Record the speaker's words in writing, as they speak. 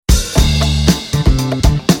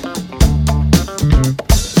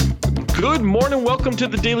Good morning. Welcome to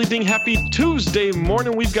the Daily Ding. Happy Tuesday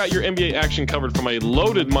morning. We've got your NBA action covered from a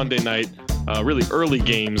loaded Monday night. Really early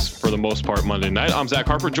games for the most part Monday night. I'm Zach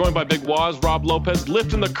Harper, joined by Big Waz, Rob Lopez,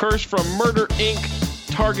 lifting the curse from Murder, Inc.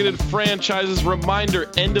 Targeted franchises. Reminder,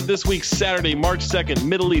 end of this week, Saturday, March 2nd,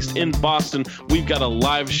 Middle East in Boston. We've got a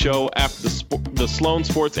live show after the Sloan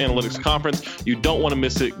Sports Analytics Conference. You don't want to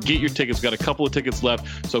miss it. Get your tickets. We've got a couple of tickets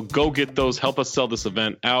left, so go get those. Help us sell this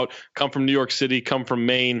event out. Come from New York City, come from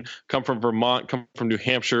Maine, come from Vermont, come from New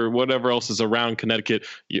Hampshire, whatever else is around Connecticut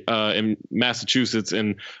and Massachusetts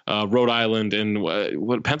and Rhode Island and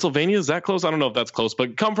what Pennsylvania, is that close? I don't know if that's close,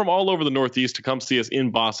 but come from all over the Northeast to come see us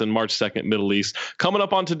in Boston, March 2nd, Middle East. Coming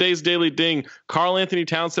up on today's Daily Ding, Karl Anthony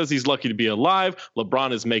Towns says he's lucky to be alive.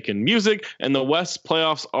 LeBron is making music, and the West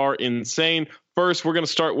playoffs are insane. First, we're going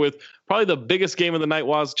to start with probably the biggest game of the night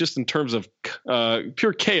was just in terms of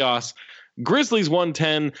pure chaos. Grizzlies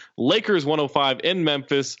 110, Lakers 105 in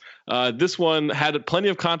Memphis. This one had plenty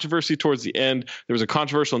of controversy towards the end. There was a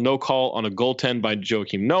controversial no call on a goaltend by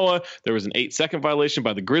Joakim Noah. There was an 8-second violation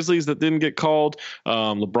by the Grizzlies that didn't get called.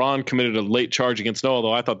 LeBron committed a late charge against Noah,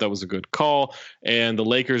 though I thought that was a good call. And the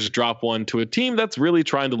Lakers drop one to a team that's really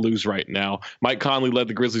trying to lose right now. Mike Conley led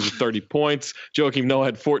the Grizzlies with 30 points. Joakim Noah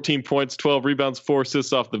had 14 points, 12 rebounds, 4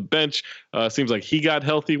 assists off the bench. Seems like he got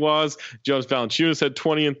healthy. Jonas Valanciunas had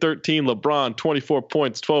 20 and 13. LeBron, 24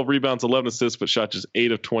 points, 12 rebounds, 11 assists, but shot just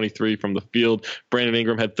 8 of 23 from the field. Brandon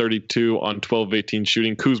Ingram had 32 on 12 of 18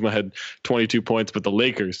 shooting. Kuzma had 22 points, but the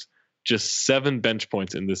Lakers just 7 bench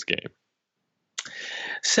points in this game.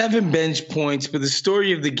 7 bench points, but the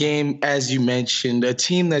story of the game, as you mentioned, a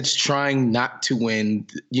team that's trying not to win,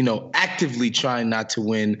 actively trying not to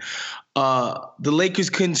win. The Lakers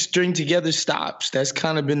couldn't string together stops. That's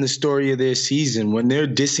kind of been the story of their season. When they're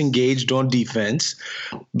disengaged on defense,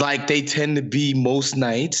 like they tend to be most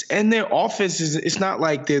nights, and their offense it's not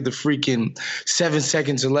like they're the freaking 7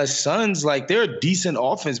 seconds or less Suns. Like, they're a decent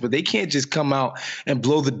offense, but they can't just come out and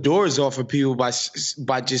blow the doors off of people by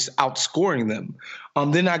just outscoring them.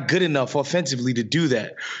 They're not good enough offensively to do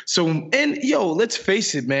that. So, let's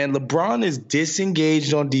face it, man. LeBron is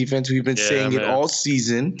disengaged on defense. We've been saying it all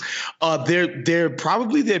season. They're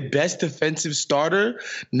probably their best defensive starter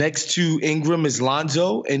next to Ingram is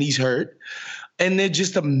Lonzo, and he's hurt. And they're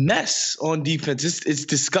just a mess on defense. It's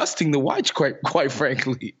disgusting to watch, quite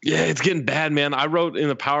frankly. Yeah, it's getting bad, man. I wrote in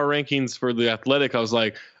the power rankings for The Athletic,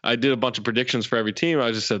 I did a bunch of predictions for every team. I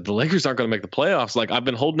just said the Lakers aren't going to make the playoffs. Like, I've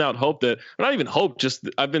been holding out hope that, or not even hope, just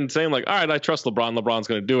I've been saying, like, all right, I trust LeBron. LeBron's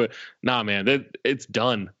going to do it. Nah, man, it's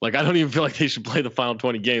done. Like, I don't even feel like they should play the final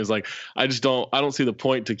 20 games. Like, I don't see the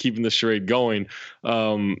point to keeping this charade going.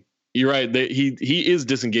 You're right. He is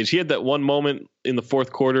disengaged. He had that one moment in the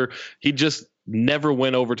fourth quarter. He just never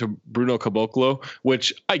went over to Bruno Caboclo,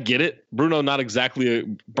 which I get it. Bruno not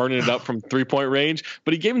exactly burning it up from 3-point range,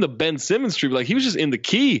 but he gave him the Ben Simmons treatment. Like, he was just in the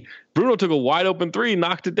key. Bruno took a wide open 3,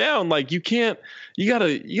 knocked it down. Like, you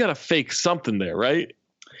gotta fake something there, right?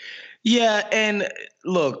 Yeah, and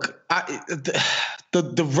look,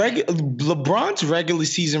 LeBron's regular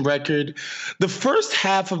season record, the first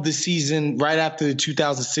half of the season, right after the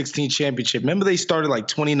 2016 championship. Remember, they started like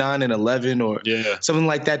 29-11 or something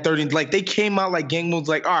like that. 30, like they came out like gang moves,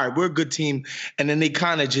 like, all right, we're a good team, and then they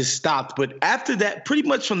kind of just stopped. But after that, pretty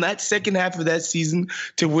much from that second half of that season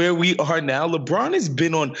to where we are now, LeBron has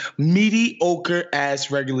been on mediocre ass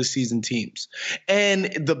regular season teams, and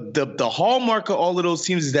the hallmark of all of those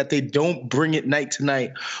teams is that they don't bring it night to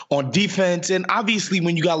night on defense. And obviously,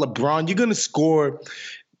 when you got LeBron, you're going to score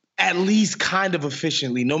at least kind of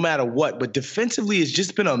efficiently, no matter what. But defensively, it's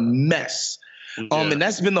just been a mess. And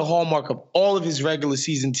that's been the hallmark of all of his regular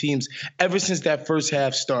season teams ever since that first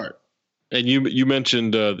half start. And you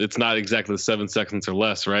mentioned it's not exactly 7 seconds or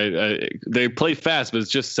less, right? They play fast, but it's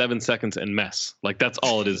just 7 seconds and mess. Like, that's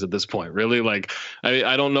all it is at this point, really. Like,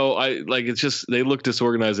 I don't know. It's just they look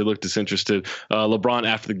disorganized. They look disinterested. LeBron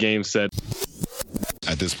after the game said,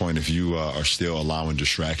 at this point, if you are still allowing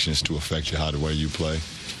distractions to affect the way you play,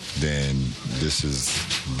 then this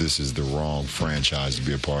is the wrong franchise to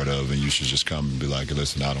be a part of, and you should just come and be like,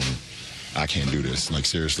 listen, I can't do this. Like,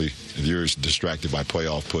 seriously, if you're distracted by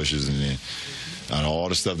playoff pushes and then all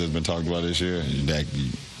the stuff that's been talked about this year, that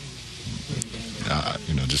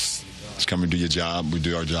just come and do your job. We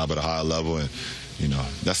do our job at a high level, and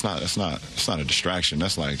that's not a distraction.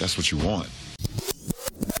 That's what you want.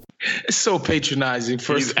 It's so patronizing.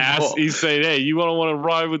 He's saying, hey, you don't want to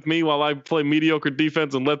ride with me while I play mediocre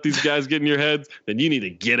defense and let these guys get in your heads? Then you need to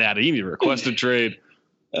get out of it. You need to request a trade.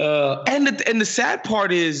 And the sad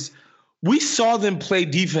part is we saw them play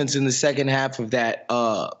defense in the second half of that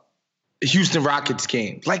Houston Rockets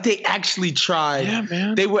game. Like, they actually tried. Yeah,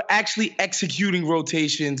 man. They were actually executing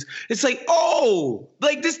rotations. It's like, oh,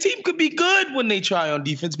 like this team could be good when they try on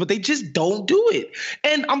defense, but they just don't do it.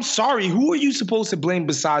 And I'm sorry, who are you supposed to blame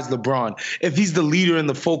besides LeBron if he's the leader and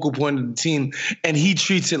the focal point of the team and he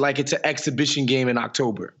treats it like it's an exhibition game in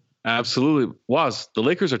October? Absolutely. Waz, the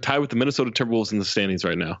Lakers are tied with the Minnesota Timberwolves in the standings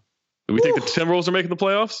right now. Do we think the Timberwolves are making the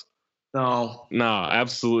playoffs? No. No,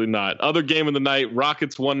 absolutely not. Other game of the night,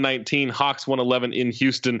 Rockets 119, Hawks 111 in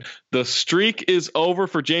Houston. The streak is over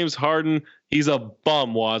for James Harden. He's a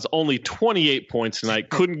bum, Waz. Only 28 points tonight.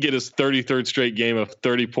 Couldn't get his 33rd straight game of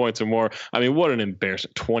 30 points or more. I mean, what an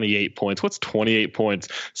embarrassment. 28 points. What's 28 points?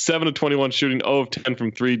 7 of 21 shooting, 0 of 10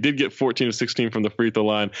 from 3. Did get 14 of 16 from the free throw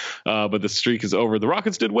line, but the streak is over. The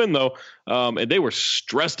Rockets did win, though, and they were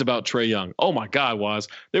stressed about Trae Young. Oh, my God, Waz.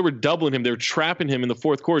 They were doubling him. They were trapping him in the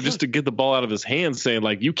fourth quarter just to get the ball out of his hands, saying,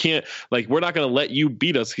 like, you can't, like, we're not going to let you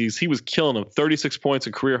beat us. He was killing them. 36 points,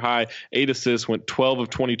 a career high, 8 assists, went 12 of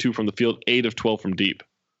 22 from the field, 8 of 12 from deep.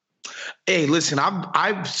 Hey, listen,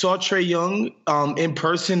 I saw Trae Young in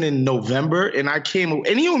person in November, and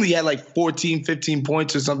he only had like 14, 15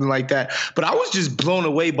 points or something like that. But I was just blown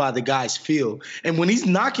away by the guy's feel. And when he's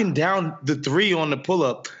knocking down the three on the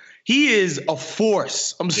pull-up, he is a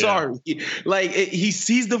force. I'm sorry. He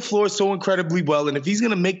sees the floor so incredibly well. And if he's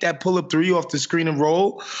going to make that pull-up three off the screen and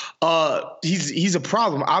roll, he's a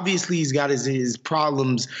problem. Obviously, he's got his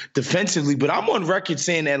problems defensively, but I'm on record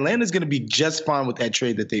saying Atlanta's going to be just fine with that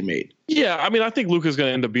trade that they made. Yeah, I mean, I think Luka's going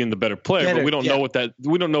to end up being the better player, but we don't know what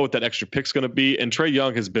that extra pick's going to be. And Trae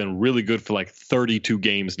Young has been really good for like 32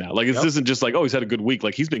 games now. Like, this isn't just like, oh, he's had a good week.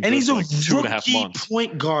 Like, he's been good for like 2.5 months.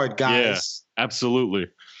 Point guard, guys. Yeah, absolutely.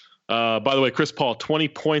 By the way, Chris Paul, 20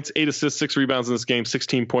 points, 8 assists, 6 rebounds in this game,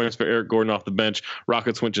 16 points for Eric Gordon off the bench.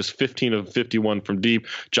 Rockets went just 15 of 51 from deep.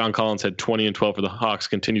 John Collins had 20 and 12 for the Hawks,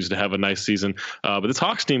 continues to have a nice season. But this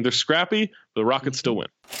Hawks team, they're scrappy, but the Rockets still win.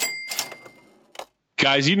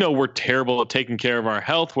 Guys, you know we're terrible at taking care of our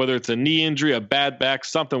health, whether it's a knee injury, a bad back,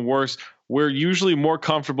 something worse. We're usually more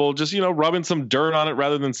comfortable just, rubbing some dirt on it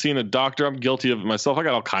rather than seeing a doctor. I'm guilty of it myself. I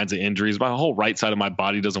got all kinds of injuries. My whole right side of my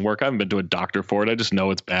body doesn't work. I haven't been to a doctor for it. I just know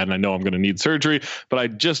it's bad and I know I'm going to need surgery, but I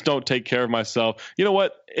just don't take care of myself. You know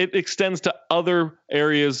what? It extends to other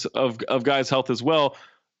areas of guys' health as well.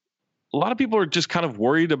 A lot of people are just kind of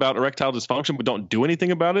worried about erectile dysfunction, but don't do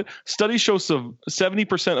anything about it. Studies show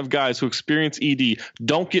 70% of guys who experience ED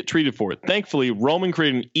don't get treated for it. Thankfully, Roman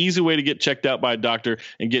created an easy way to get checked out by a doctor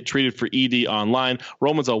and get treated for ED online.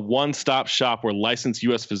 Roman's a one-stop shop where licensed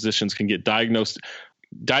U.S. physicians can get diagnose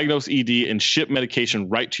ED and ship medication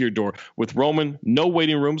right to your door. With Roman, no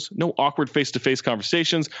waiting rooms, no awkward face-to-face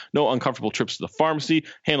conversations, no uncomfortable trips to the pharmacy.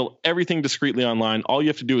 Handle everything discreetly online. All you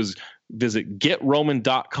have to do is visit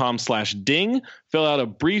getroman.com/ding, fill out a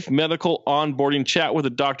brief medical onboarding, chat with a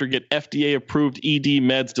doctor, get FDA-approved ED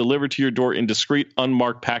meds delivered to your door in discreet,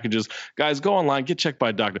 unmarked packages. Guys, go online, get checked by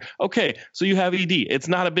a doctor. Okay, so you have ED. It's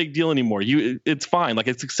not a big deal anymore. It's fine. Like,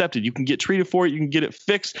 it's accepted. You can get treated for it. You can get it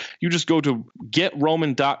fixed. You just go to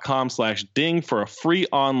getroman.com/ding for a free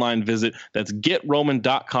online visit. That's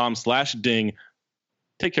getroman.com/ding.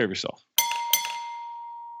 Take care of yourself.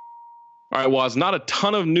 All right, Waz, not a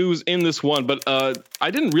ton of news in this one, but I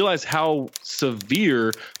didn't realize how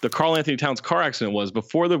severe the Karl Anthony Towns car accident was.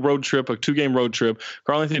 Before the road trip, a 2-game road trip,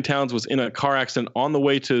 Karl Anthony Towns was in a car accident on the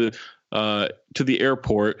way to the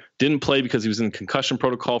airport, didn't play because he was in concussion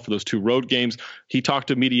protocol for those 2 road games. He talked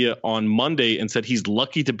to media on Monday and said he's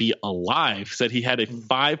lucky to be alive, said he had a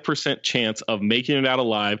 5% chance of making it out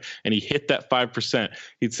alive, and he hit that 5%.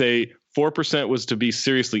 He'd say 4% was to be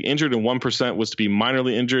seriously injured and 1% was to be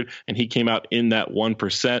minorly injured, and he came out in that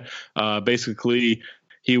 1%. Basically,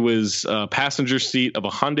 he was passenger seat of a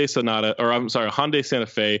Hyundai Santa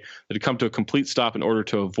Fe that had come to a complete stop in order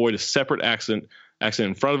to avoid a separate accident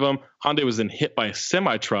in front of him. Hyundai was then hit by a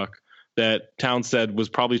semi-truck that Towns said was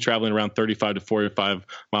probably traveling around 35 to 45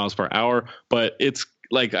 miles per hour. But it's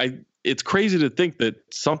crazy to think that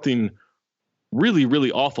something really,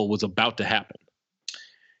 really awful was about to happen.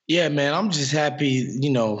 Yeah, man, I'm just happy.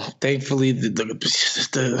 Thankfully,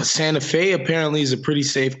 the Santa Fe apparently is a pretty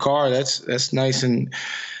safe car. That's nice. And,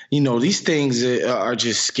 these things are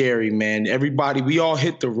just scary, man. Everybody, we all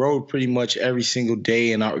hit the road pretty much every single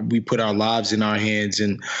day, and we put our lives in our hands.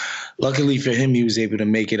 And luckily for him, he was able to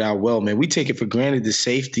make it out well, man. We take it for granted, the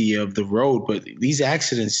safety of the road, but these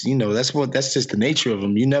accidents, that's just the nature of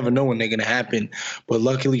them. You never know when they're going to happen. But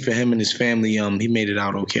luckily for him and his family, he made it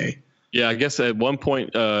out okay. Yeah, I guess at one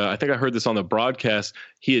point, I think I heard this on the broadcast.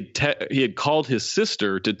 He had called his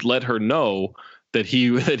sister to let her know that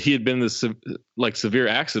he had been in this severe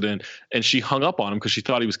accident, and she hung up on him because she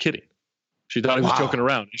thought he was kidding. She thought he was joking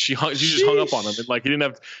around. She just hung up on him, and like he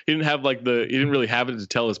didn't really have it to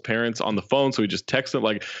tell his parents on the phone, so he just texted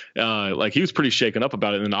like he was pretty shaken up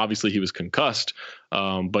about it. And then obviously he was concussed,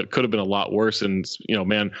 but could have been a lot worse. And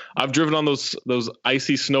man, I've driven on those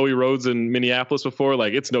icy, snowy roads in Minneapolis before.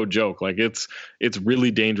 Like it's no joke. Like it's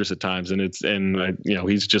really dangerous at times, and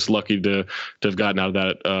he's just lucky to have gotten out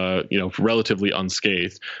of that relatively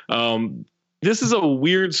unscathed. This is a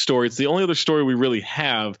weird story. It's the only other story we really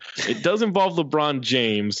have. It does involve LeBron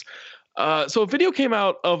James. So a video came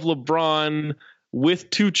out of LeBron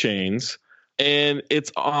with 2 Chainz, and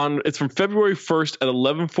it's from February 1st at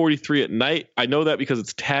 11:43 at night. I know that because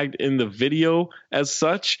it's tagged in the video as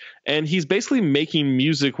such, and he's basically making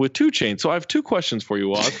music with 2 Chainz. So I have 2 questions for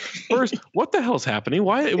you, Oz. First, what the hell's happening?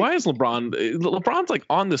 Why is LeBron's like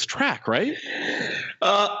on this track, right?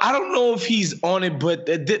 I don't know if he's on it, but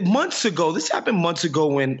this happened months ago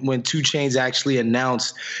when 2 Chainz actually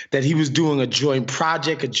announced that he was doing a joint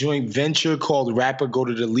project, a joint venture called Rapper Go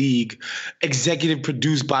to the League, executive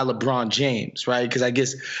produced by LeBron James, right? Because I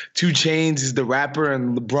guess 2 Chainz is the rapper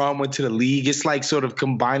and LeBron went to the league. It's like sort of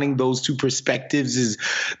combining those 2 perspectives is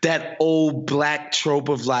that old black trope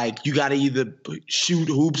of like you got to either shoot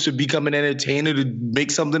hoops or become an entertainer to make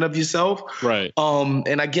something of yourself. Right.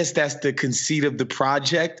 And I guess that's the conceit of the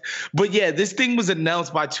project. But yeah, this thing was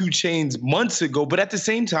announced by 2 Chainz months ago. But at the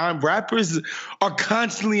same time, rappers are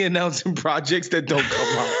constantly announcing projects that don't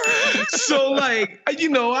come out. So like,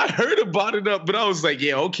 I heard about it but I was like,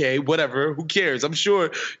 yeah, okay, whatever. Who cares? I'm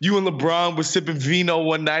sure you and LeBron were sipping vino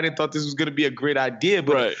one night and thought this was going to be a great idea.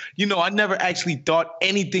 But, right. I never actually thought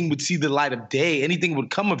anything would see the light of day. Anything would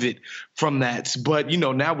come of it from that. But,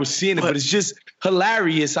 now we're seeing it. But it's just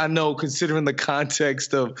hilarious, I know, considering the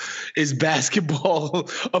context of is basketball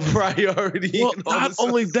a priority? Well, not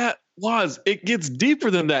only that, it gets deeper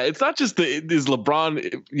than that. It's not just is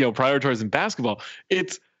LeBron, prioritizing basketball.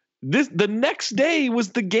 It's the next day was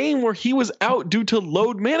the game where he was out due to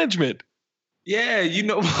load management. Yeah,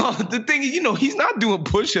 the thing is, he's not doing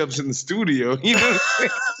push-ups in the studio. You know what I'm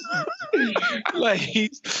saying? Like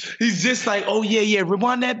he's just like, oh yeah,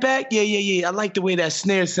 rewind that back. Yeah. I like the way that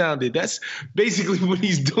snare sounded. That's basically what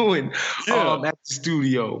he's doing at the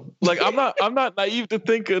studio. Like I'm not naive to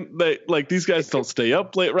think that like these guys don't stay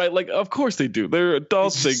up late, right? Like of course they do. They're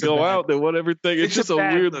adults. They go out. They want everything. It's just a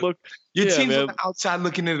weird look. Your team's on the outside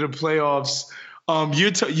looking into the playoffs.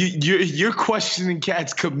 You're questioning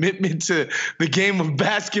Cat's commitment to the game of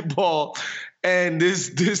basketball, and this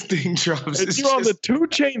thing drops. And you're on the 2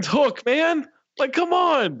 Chainz hook, man. Like, come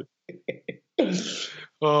on.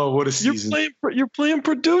 Oh, what a season! You're playing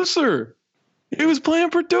producer. He was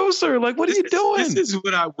playing producer. Like, what are you doing? This is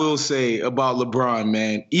what I will say about LeBron,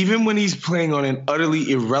 man. Even when he's playing on an utterly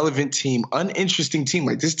irrelevant team, uninteresting team,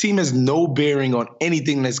 like this team has no bearing on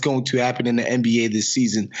anything that's going to happen in the NBA this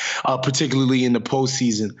season, particularly in the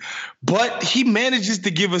postseason. But he manages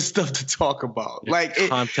to give us stuff to talk about. Like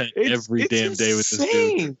content every damn day with this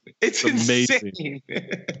dude. It's amazing.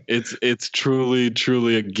 It's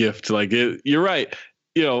truly a gift. Like you're right.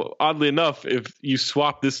 Oddly enough, if you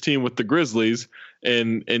swap this team with the Grizzlies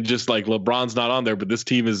and just like LeBron's not on there, but this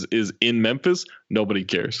team is in Memphis, nobody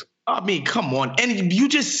cares. I mean, come on. And you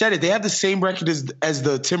just said it. They have the same record as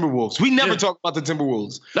the Timberwolves. We never talk about the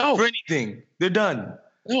Timberwolves for anything. They're done.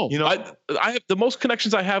 No, I have the most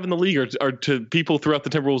connections I have in the league are to people throughout the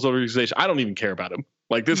Timberwolves organization. I don't even care about them.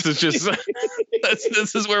 Like this is just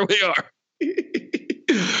this is where we are.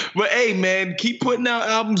 But hey, man, keep putting out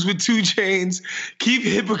albums with 2 Chainz. Keep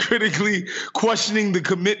hypocritically questioning the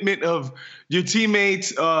commitment of your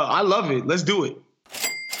teammates. I love it. Let's do it.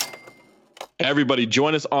 Everybody,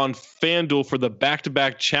 join us on FanDuel for the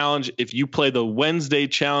back-to-back challenge. If you play the Wednesday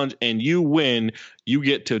challenge and you win, you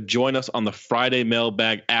get to join us on the Friday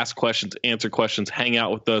mailbag, ask questions, answer questions, hang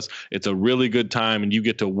out with us. It's a really good time, and you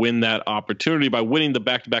get to win that opportunity by winning the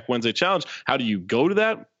back-to-back Wednesday challenge. How do you go to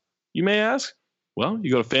that, you may ask? Well,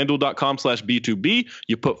 you go to FanDuel.com/B2B.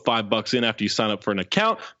 You put $5 in after you sign up for an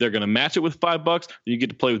account. They're going to match it with $5. You get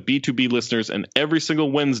to play with B2B listeners. And every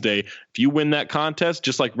single Wednesday, if you win that contest,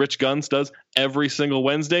 just like Rich Guns does every single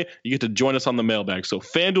Wednesday, you get to join us on the mailbag. So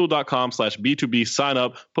FanDuel.com/B2B. Sign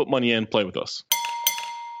up, put money in, play with us.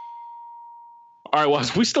 All right, well,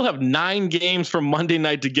 we still have 9 games from Monday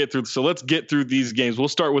night to get through, so let's get through these games. We'll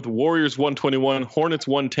start with Warriors 121, Hornets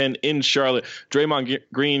 110 in Charlotte. Draymond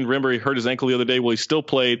Green, remember, he hurt his ankle the other day. Well, he still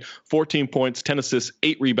played 14 points, 10 assists,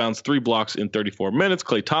 8 rebounds, 3 blocks in 34 minutes.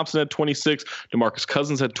 Klay Thompson had 26. DeMarcus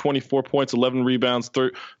Cousins had 24 points, 11 rebounds,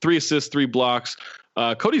 3 assists, 3 blocks.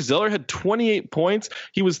 Cody Zeller had 28 points.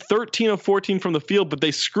 He was 13 of 14 from the field, but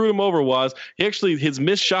they screwed him over. His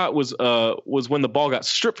missed shot was when the ball got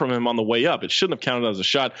stripped from him on the way up. It shouldn't have counted as a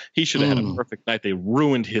shot. He should have had a perfect night. They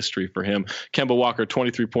ruined history for him. Kemba Walker,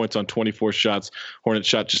 23 points on 24 shots. Hornets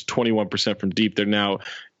shot just 21% from deep. They're now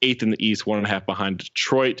 8th in the East, 1.5 behind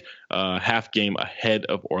Detroit, half game ahead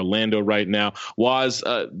of Orlando right now.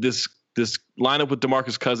 This lineup with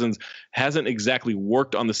DeMarcus Cousins hasn't exactly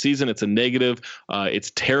worked on the season. It's a negative.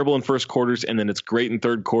 It's terrible in first quarters, and then it's great in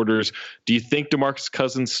third quarters. Do you think DeMarcus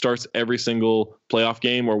Cousins starts every single playoff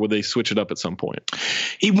game, or will they switch it up at some point?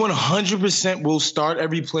 He 100% will start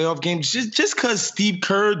every playoff game just because Steve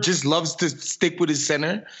Kerr just loves to stick with his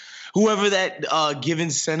center. Whoever that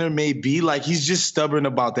given center may be, like, he's just stubborn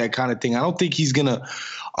about that kind of thing. I don't think he's gonna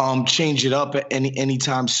change it up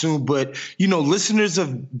anytime soon. But listeners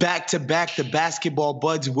of Back to Back, the basketball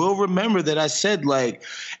buds, will remember that I said, like,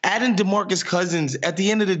 adding DeMarcus Cousins, at the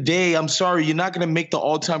end of the day, I'm sorry, you're not gonna make the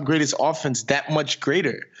all-time greatest offense that much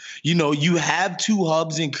greater. You have two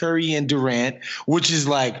hubs in Curry and Durant, which is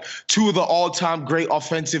like two of the all-time great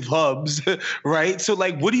offensive hubs, right? So,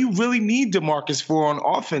 like, what do you really need DeMarcus for on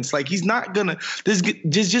offense? Like, he's not gonna. There's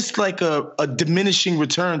just like a diminishing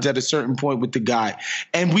returns at a certain point with the guy,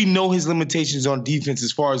 and we know his limitations on defense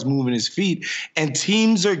as far as moving his feet. And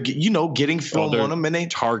teams are getting film on him, and they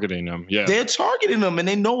targeting him. Yeah, they're targeting him, and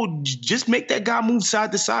they know just make that guy move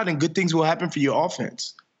side to side, and good things will happen for your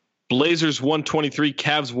offense. Blazers 123,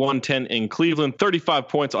 Cavs 110 in Cleveland. 35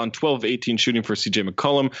 points on 12 of 18 shooting for CJ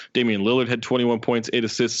McCollum. Damian Lillard had 21 points, 8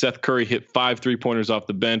 assists. Seth Curry hit 5 3-pointers off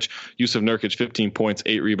the bench. Yusuf Nurkic 15 points,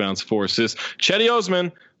 8 rebounds, 4 assists. Cedi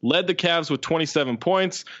Osman led the Cavs with 27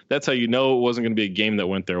 points. That's how you know it wasn't going to be a game that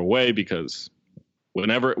went their way, because when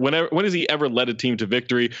has he ever led a team to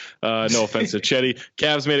victory? No offense to Cedi.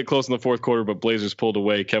 Cavs made it close in the fourth quarter, but Blazers pulled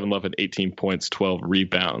away. Kevin Love had 18 points, 12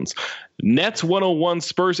 rebounds. Nets 101,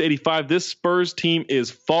 Spurs 85. This Spurs team is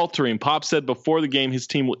faltering. Pop said before the game his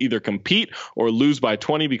team will either compete or lose by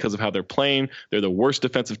 20 because of how they're playing. They're the worst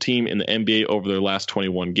defensive team in the NBA over their last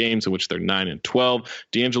 21 games, in which they're 9-12.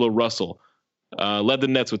 D'Angelo Russell led the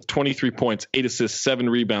Nets with 23 points, 8 assists, 7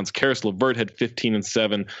 rebounds. Karis LeVert had 15 and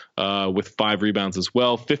 7 with 5 rebounds as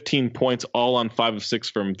well. 15 points, all on 5 of 6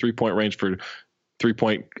 from three-point range for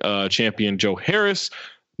three-point champion Joe Harris.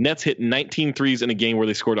 Nets hit 19 threes in a game where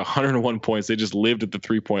they scored 101 points. They just lived at the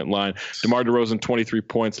three-point line. DeMar DeRozan, 23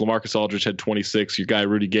 points. LaMarcus Aldridge had 26. Your guy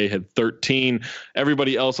Rudy Gay had 13.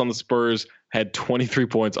 Everybody else on the Spurs had 23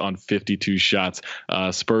 points on 52 shots.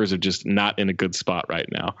 Spurs are just not in a good spot right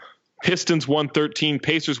now. Pistons 113,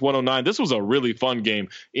 Pacers 109. This was a really fun game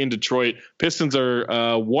in Detroit. Pistons are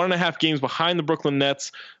 1.5 games behind the Brooklyn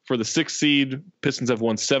Nets for the 6th seed. Pistons have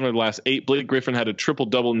won 7 of the last 8. Blake Griffin had a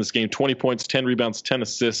triple-double in this game, 20 points, 10 rebounds, 10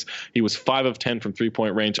 assists. He was 5 of 10 from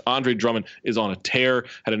three-point range. Andre Drummond is on a tear,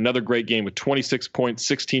 had another great game with 26 points,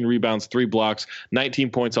 16 rebounds, 3 blocks, 19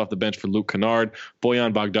 points off the bench for Luke Kennard.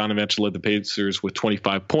 Bojan Bogdanovic led the Pacers with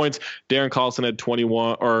 25 points. Darren Collison had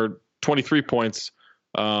 23 points.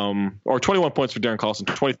 Or 21 points for Darren Collison,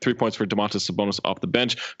 23 points for Domantas Sabonis off the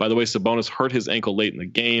bench. By the way, Sabonis hurt his ankle late in the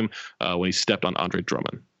game when he stepped on Andre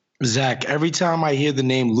Drummond. Zach, every time I hear the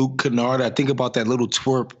name Luke Kennard, I think about that little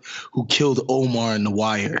twerp who killed Omar in The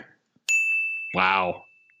Wire. Wow.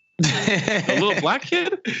 A little black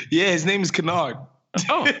kid? Yeah, his name is Kennard.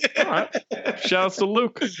 Oh, all right. Shouts to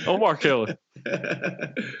Luke. Omar killer.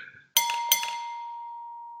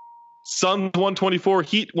 Suns 124,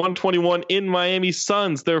 Heat 121 in Miami.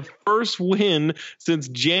 Suns, their first win since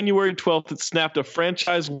January 12th. It snapped a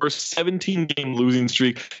franchise-worst 17-game losing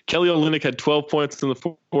streak. Kelly Olynyk had 12 points in the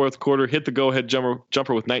fourth quarter, hit the go-ahead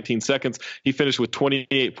jumper with 19 seconds. He finished with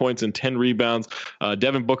 28 points and 10 rebounds.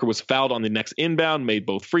 Devin Booker was fouled on the next inbound, made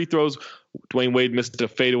both free throws. Dwayne Wade missed a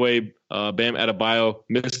fadeaway. Bam Adebayo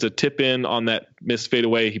missed a tip-in on that missed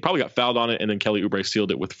fadeaway. He probably got fouled on it, and then Kelly Oubre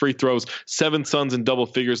sealed it with free throws. 7 Suns in double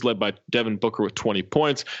figures, led by Devin Booker with 20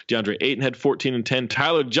 points. DeAndre Ayton had 14 and 10.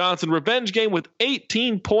 Tyler Johnson, revenge game with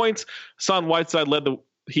 18 points. Hassan Whiteside led the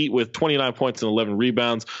Heat with 29 points and 11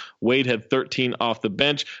 rebounds. Wade had 13 off the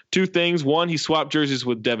bench. 2 things. 1, he swapped jerseys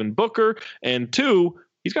with Devin Booker. And 2,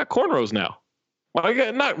 he's got cornrows now.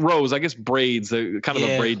 Well, not rows, I guess braids, kind of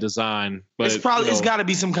a braid design. But it's got to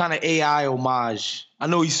be some kind of AI homage. I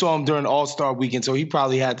know he saw him during All-Star Weekend, so he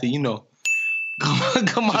probably had to,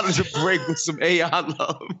 come out of the break with some AI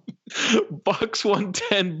love. Bucks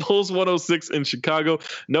 110, Bulls 106 in Chicago.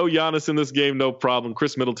 No Giannis in this game, no problem.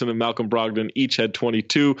 Chris Middleton and Malcolm Brogdon each had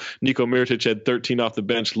 22. Niko Mirotic had 13 off the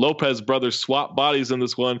bench. Lopez brothers swapped bodies in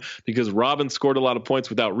this one because Robin scored a lot of points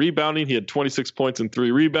without rebounding. He had 26 points and 3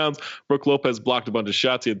 rebounds. Brook Lopez blocked a bunch of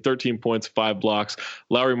shots. He had 13 points, 5 blocks.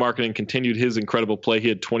 Lauri Markkanen continued his incredible play. He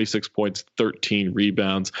had 26 points, 13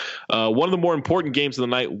 rebounds. One of the more important games of the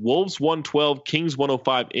night, Wolves 112, Kings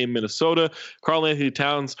 105 in Minnesota. Karl Anthony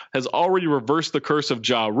Towns has already reversed the curse of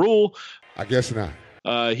Ja Rule. I guess not.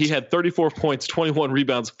 He had 34 points, 21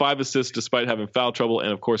 rebounds, 5 assists despite having foul trouble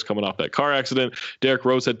and, of course, coming off that car accident. Derrick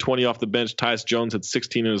Rose had 20 off the bench. Tyus Jones had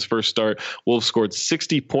 16 in his first start. Wolves scored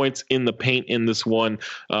 60 points in the paint in this one.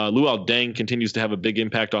 Luol Deng continues to have a big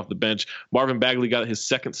impact off the bench. Marvin Bagley got his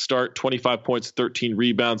second start, 25 points, 13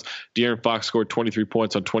 rebounds. De'Aaron Fox scored 23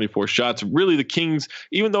 points on 24 shots. Really, the Kings,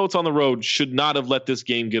 even though it's on the road, should not have let this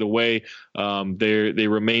game get away. They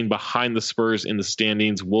remain behind the Spurs in the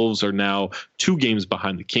standings. Wolves are now 2 games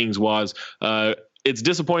behind the Kings. It's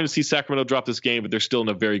disappointing to see Sacramento drop this game, but they're still in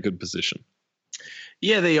a very good position.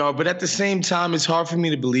 Yeah, they are. But at the same time, it's hard for me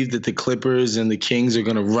to believe that the Clippers and the Kings are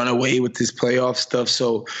going to run away with this playoff stuff.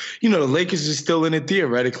 So, the Lakers are still in it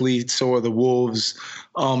theoretically. So are the Wolves.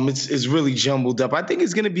 It's really jumbled up. I think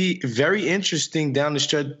it's going to be very interesting down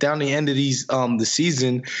the end of the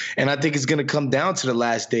season. And I think it's going to come down to the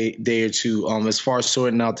last day or two as far as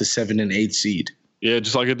sorting out the 7 and 8 seed. Yeah,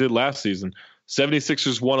 just like it did last season.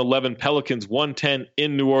 76ers 111, Pelicans 110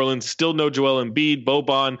 in New Orleans. Still no Joel Embiid.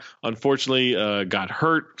 Boban, unfortunately, got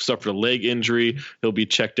hurt, suffered a leg injury. He'll be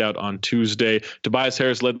checked out on Tuesday. Tobias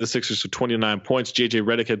Harris led the Sixers with 29 points. J.J.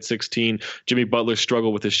 Redick had 16. Jimmy Butler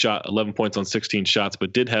struggled with his shot, 11 points on 16 shots,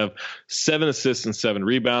 but did have 7 assists and 7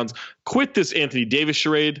 rebounds. Quit this Anthony Davis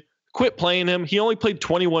charade. Quit playing him. He only played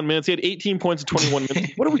 21 minutes. He had 18 points in 21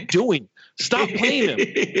 minutes. What are we doing? Stop playing him.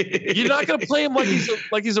 You're not going to play him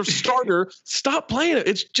like he's a starter. Stop playing him.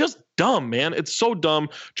 It's just dumb, man. It's so dumb.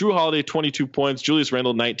 Drew Holiday, 22 points. Julius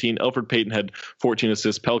Randle, 19. Elfrid Payton had 14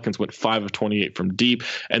 assists. Pelicans went 5 of 28 from deep.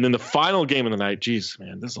 And then the final game of the night, geez,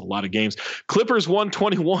 man, this is a lot of games. Clippers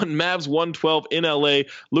 121, Mavs 112 in LA.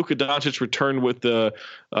 Luka Doncic returned with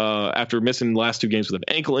after missing the last 2 games with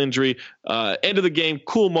an ankle injury. End of the game,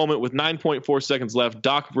 cool moment with 9.4 seconds left.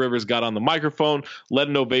 Doc Rivers got on the microphone, led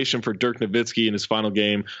an ovation for Dirk Nowitzki in his final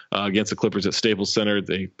game against the Clippers at Staples Center.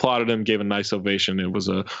 They applauded him, gave a nice ovation. It was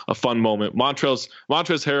a fun moment. Montrezl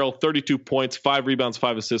Harrell, 32 points, 5 rebounds,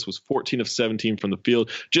 5 assists, was 14 of 17 from the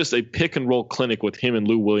field. Just a pick and roll clinic with him and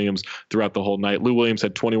Lou Williams throughout the whole night. Lou Williams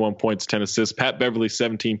had 21 points, 10 assists. Pat Beverly,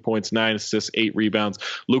 17 points, 9 assists, 8 rebounds.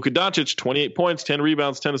 Luka Doncic, 28 points, 10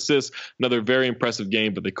 rebounds, 10 assists. Another very impressive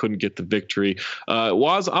game, but they couldn't get the victory.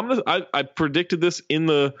 I predicted this in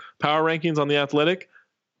the power rankings on The Athletic.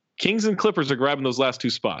 Kings and Clippers are grabbing those last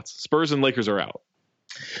 2 spots. Spurs and Lakers are out.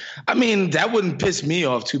 I mean, that wouldn't piss me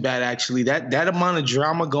off too bad, actually. That amount of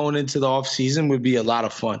drama going into the offseason would be a lot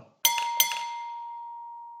of fun.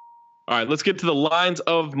 All right, let's get to the lines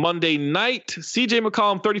of Monday night. CJ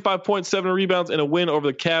McCollum, 35 points, 7 rebounds, and a win over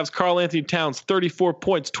the Cavs. Karl Anthony Towns, 34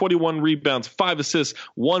 points, 21 rebounds, 5 assists,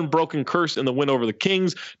 1 broken curse in the win over the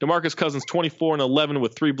Kings. DeMarcus Cousins, 24 and 11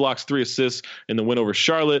 with 3 blocks, 3 assists in the win over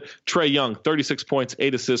Charlotte. Trae Young, 36 points,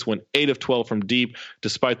 8 assists, went 8 of 12 from deep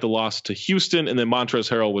despite the loss to Houston. And then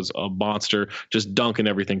Montrezl Harrell was a monster, just dunking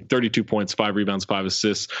everything. 32 points, 5 rebounds, 5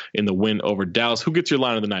 assists in the win over Dallas. Who gets your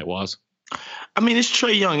line of the night, Waz? I mean, it's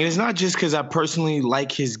Trae Young, and it's not just because I personally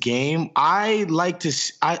like his game. I want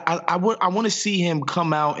to see him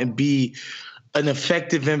come out and be an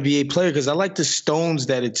effective NBA player because I like the stones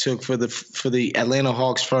that it took for the Atlanta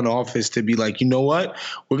Hawks front office to be like, you know what,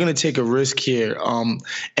 we're gonna take a risk here,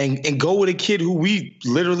 and go with a kid who we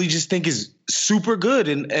literally just think is super good.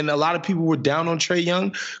 And a lot of people were down on Trae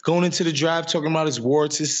Young going into the draft, talking about his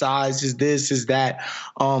warts, his size, his this, his that.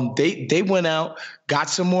 They went out, got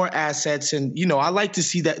some more assets, and I like to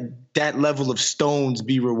see that level of stones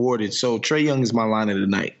be rewarded. So Trae Young is my line of the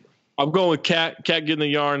night. I'm going with Cat getting the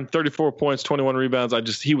yarn, 34 points, 21 rebounds.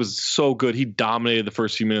 He was so good. He dominated the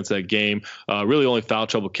first few minutes of that game. Really only foul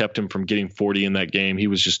trouble kept him from getting 40 in that game. He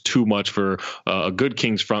was just too much for a good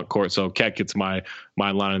Kings front court. So Cat gets my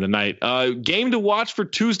line of the night. Game to watch for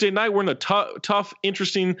Tuesday night. We're in a tough,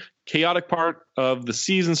 interesting, chaotic part of the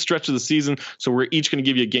season, stretch of the season. So we're each going to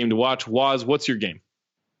give you a game to watch. Waz, what's your game?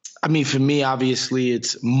 I mean, for me, obviously,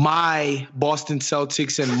 it's my Boston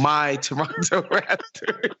Celtics and my Toronto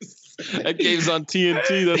Raptors. That game's on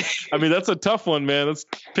TNT. That's a tough one, man. Let's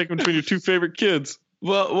pick between your 2 favorite kids.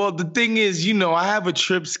 Well, the thing is, I have a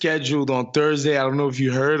trip scheduled on Thursday. I don't know if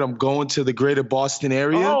you heard. I'm going to the greater Boston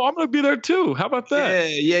area. Oh, I'm going to be there too. How about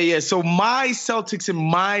that? Yeah. So my Celtics and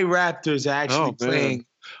my Raptors are actually playing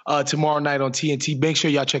tomorrow night on TNT. Make sure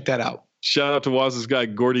y'all check that out. Shout out to Waz's guy,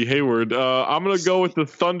 Gordy Hayward. I'm going to go with the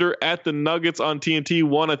Thunder at the Nuggets on TNT.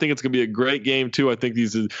 1, I think it's going to be a great game. 2, I think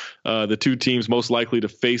these are the two teams most likely to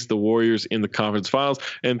face the Warriors in the conference finals.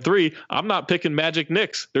 And 3, I'm not picking Magic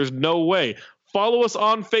Knicks. There's no way. Follow us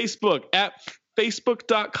on Facebook at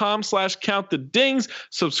facebook.com/countthedings.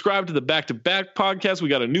 Subscribe to the Back-to-Back podcast. We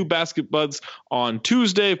got a new Basket Buds on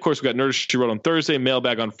Tuesday. Of course, we got Nerd She Wrote on Thursday,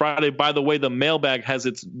 Mailbag on Friday. By the way, the Mailbag has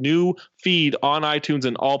its new feed on iTunes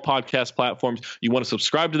and all podcast platforms. You want to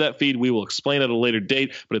subscribe to that feed. We will explain at a later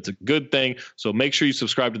date, but it's a good thing. So make sure you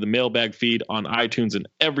subscribe to the Mailbag feed on iTunes and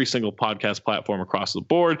every single podcast platform across the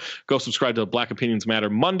board. Go subscribe to the Black Opinions Matter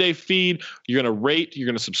Monday feed. You're going to rate, you're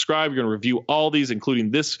going to subscribe, you're going to review all these,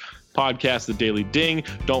 including this podcast, The Daily Ding.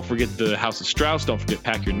 Don't forget the House of Strauss. Don't forget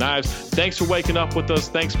Pack Your Knives. Thanks for waking up with us.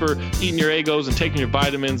 Thanks for eating your Egos and taking your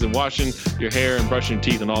vitamins and washing your hair and brushing your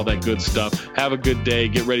teeth and all that good stuff. Have a good day.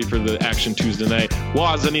 Get ready for the action Tuesday night.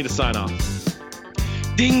 Waz, I need to sign off.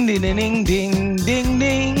 Ding, ding, ding, ding, ding,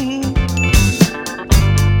 ding.